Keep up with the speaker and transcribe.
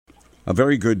A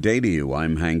very good day to you.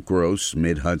 I'm Hank Gross,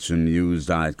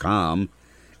 MidHudsonNews.com.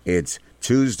 It's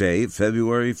Tuesday,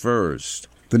 February 1st.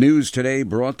 The news today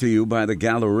brought to you by the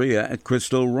Galleria at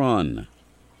Crystal Run.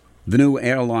 The new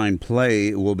airline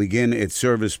Play will begin its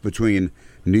service between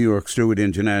New York Stewart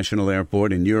International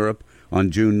Airport and Europe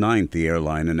on June 9th, the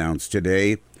airline announced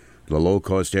today. The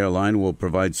low-cost airline will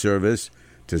provide service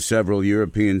to several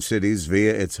European cities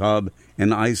via its hub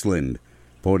in Iceland.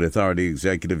 Port Authority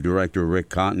Executive Director Rick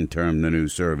Cotton termed the new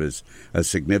service a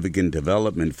significant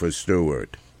development for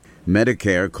Stewart.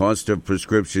 Medicare, cost of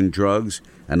prescription drugs,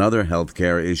 and other health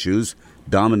care issues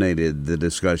dominated the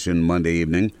discussion Monday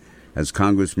evening as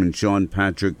Congressman Sean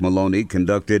Patrick Maloney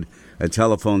conducted a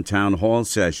telephone town hall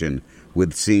session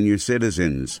with senior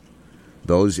citizens.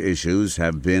 Those issues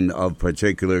have been of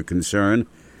particular concern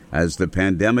as the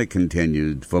pandemic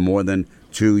continued for more than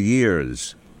 2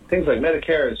 years. Things like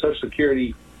Medicare and Social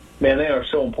Security, man, they are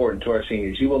so important to our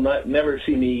seniors. You will never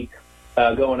see me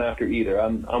going after either.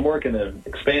 I'm working to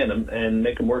expand them and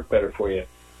make them work better for you.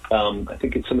 I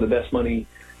think it's some of the best money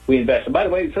we invest. And by the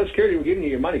way, Social Security, we're giving you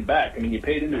your money back. I mean, you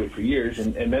paid into it for years,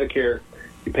 and Medicare,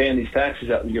 you're paying these taxes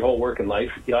out your whole working life.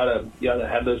 You ought to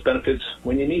have those benefits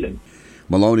when you need them.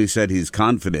 Maloney said he's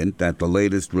confident that the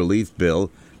latest relief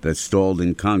bill that stalled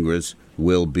in Congress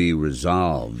will be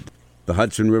resolved. The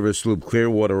Hudson River Sloop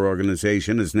Clearwater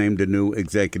Organization has named a new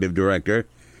executive director.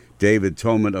 David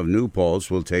Toman of New Paltz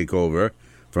will take over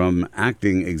from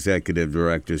acting executive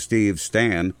director Steve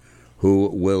Stan, who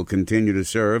will continue to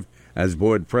serve as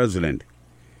board president.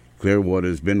 Clearwater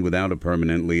has been without a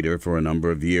permanent leader for a number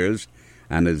of years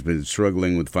and has been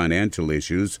struggling with financial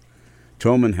issues.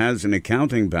 Toman has an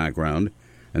accounting background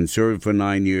and served for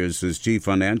 9 years as chief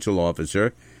financial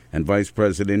officer and vice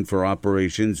president for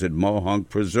operations at Mohonk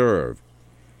Preserve.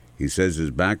 He says his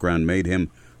background made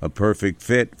him a perfect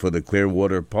fit for the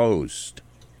Clearwater post.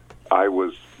 I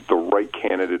was the right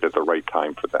candidate at the right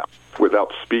time for them.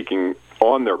 Without speaking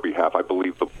on their behalf, I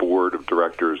believe the board of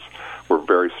directors were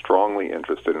very strongly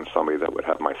interested in somebody that would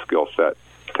have my skill set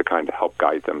to kind of help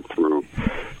guide them through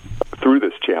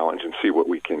this challenge and see what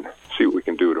we can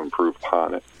do to improve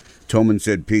upon it. Toman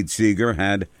said Pete Seeger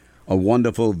had a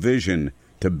wonderful vision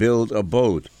to build a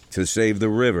boat to save the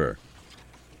river.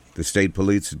 The state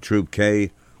police at Troop K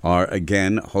are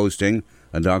again hosting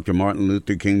a Dr. Martin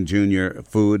Luther King Jr.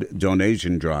 food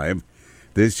donation drive.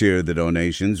 This year, the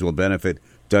donations will benefit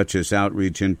Dutchess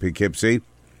Outreach in Poughkeepsie.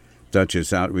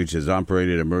 Dutchess Outreach has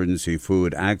operated emergency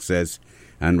food access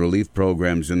and relief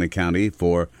programs in the county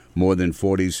for more than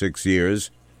 46 years.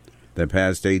 The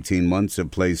past 18 months have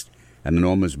placed an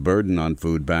enormous burden on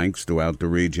food banks throughout the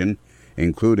region,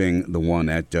 including the one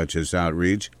at Dutchess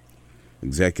Outreach.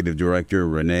 Executive Director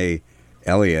Renee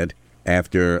Elliott,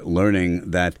 after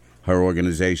learning that her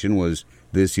organization was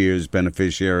this year's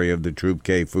beneficiary of the Troop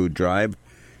K food drive,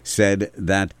 said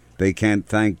that they can't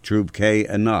thank Troop K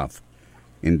enough.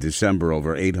 In December,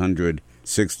 over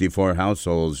 864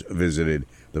 households visited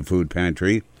the food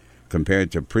pantry,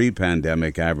 compared to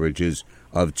pre-pandemic averages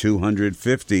of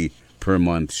 250 per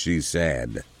month, she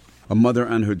said. A mother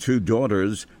and her 2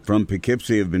 daughters from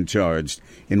Poughkeepsie have been charged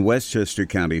in Westchester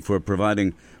County for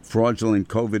providing fraudulent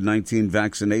COVID-19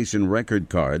 vaccination record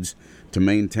cards to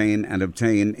maintain and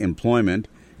obtain employment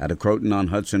at a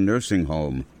Croton-on-Hudson nursing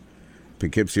home.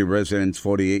 Poughkeepsie residents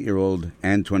 48-year-old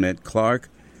Antoinette Clark,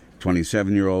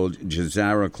 27-year-old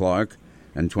Jazara Clark,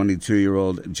 and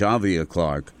 22-year-old Javia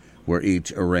Clark were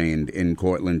each arraigned in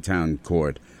Cortland Town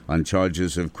Court on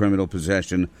charges of criminal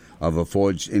possession of a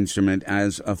forged instrument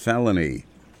as a felony.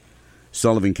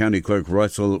 Sullivan County Clerk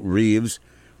Russell Reeves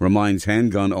reminds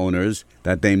handgun owners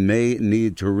that they may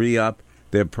need to re-up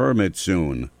their permit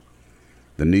soon.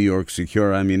 The New York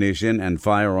Secure Ammunition and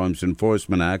Firearms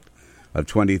Enforcement Act of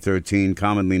 2013,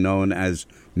 commonly known as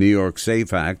New York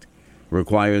SAFE Act,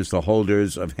 requires the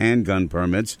holders of handgun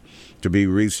permits to be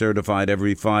recertified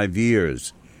every 5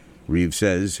 years. Reeves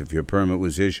says if your permit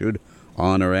was issued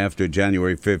on or after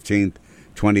January 15,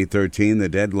 2013, the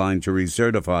deadline to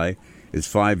recertify is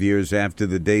 5 years after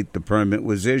the date the permit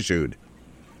was issued.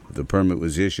 If the permit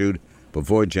was issued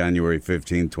before January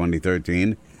 15,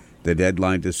 2013, the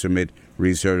deadline to submit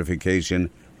recertification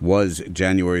was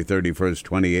January 31,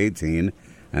 2018,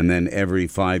 and then every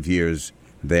 5 years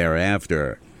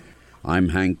thereafter. I'm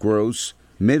Hank Gross,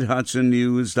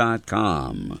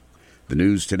 MidHudsonNews.com. The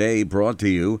news today brought to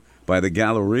you by the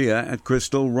Galleria at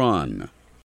Crystal Run.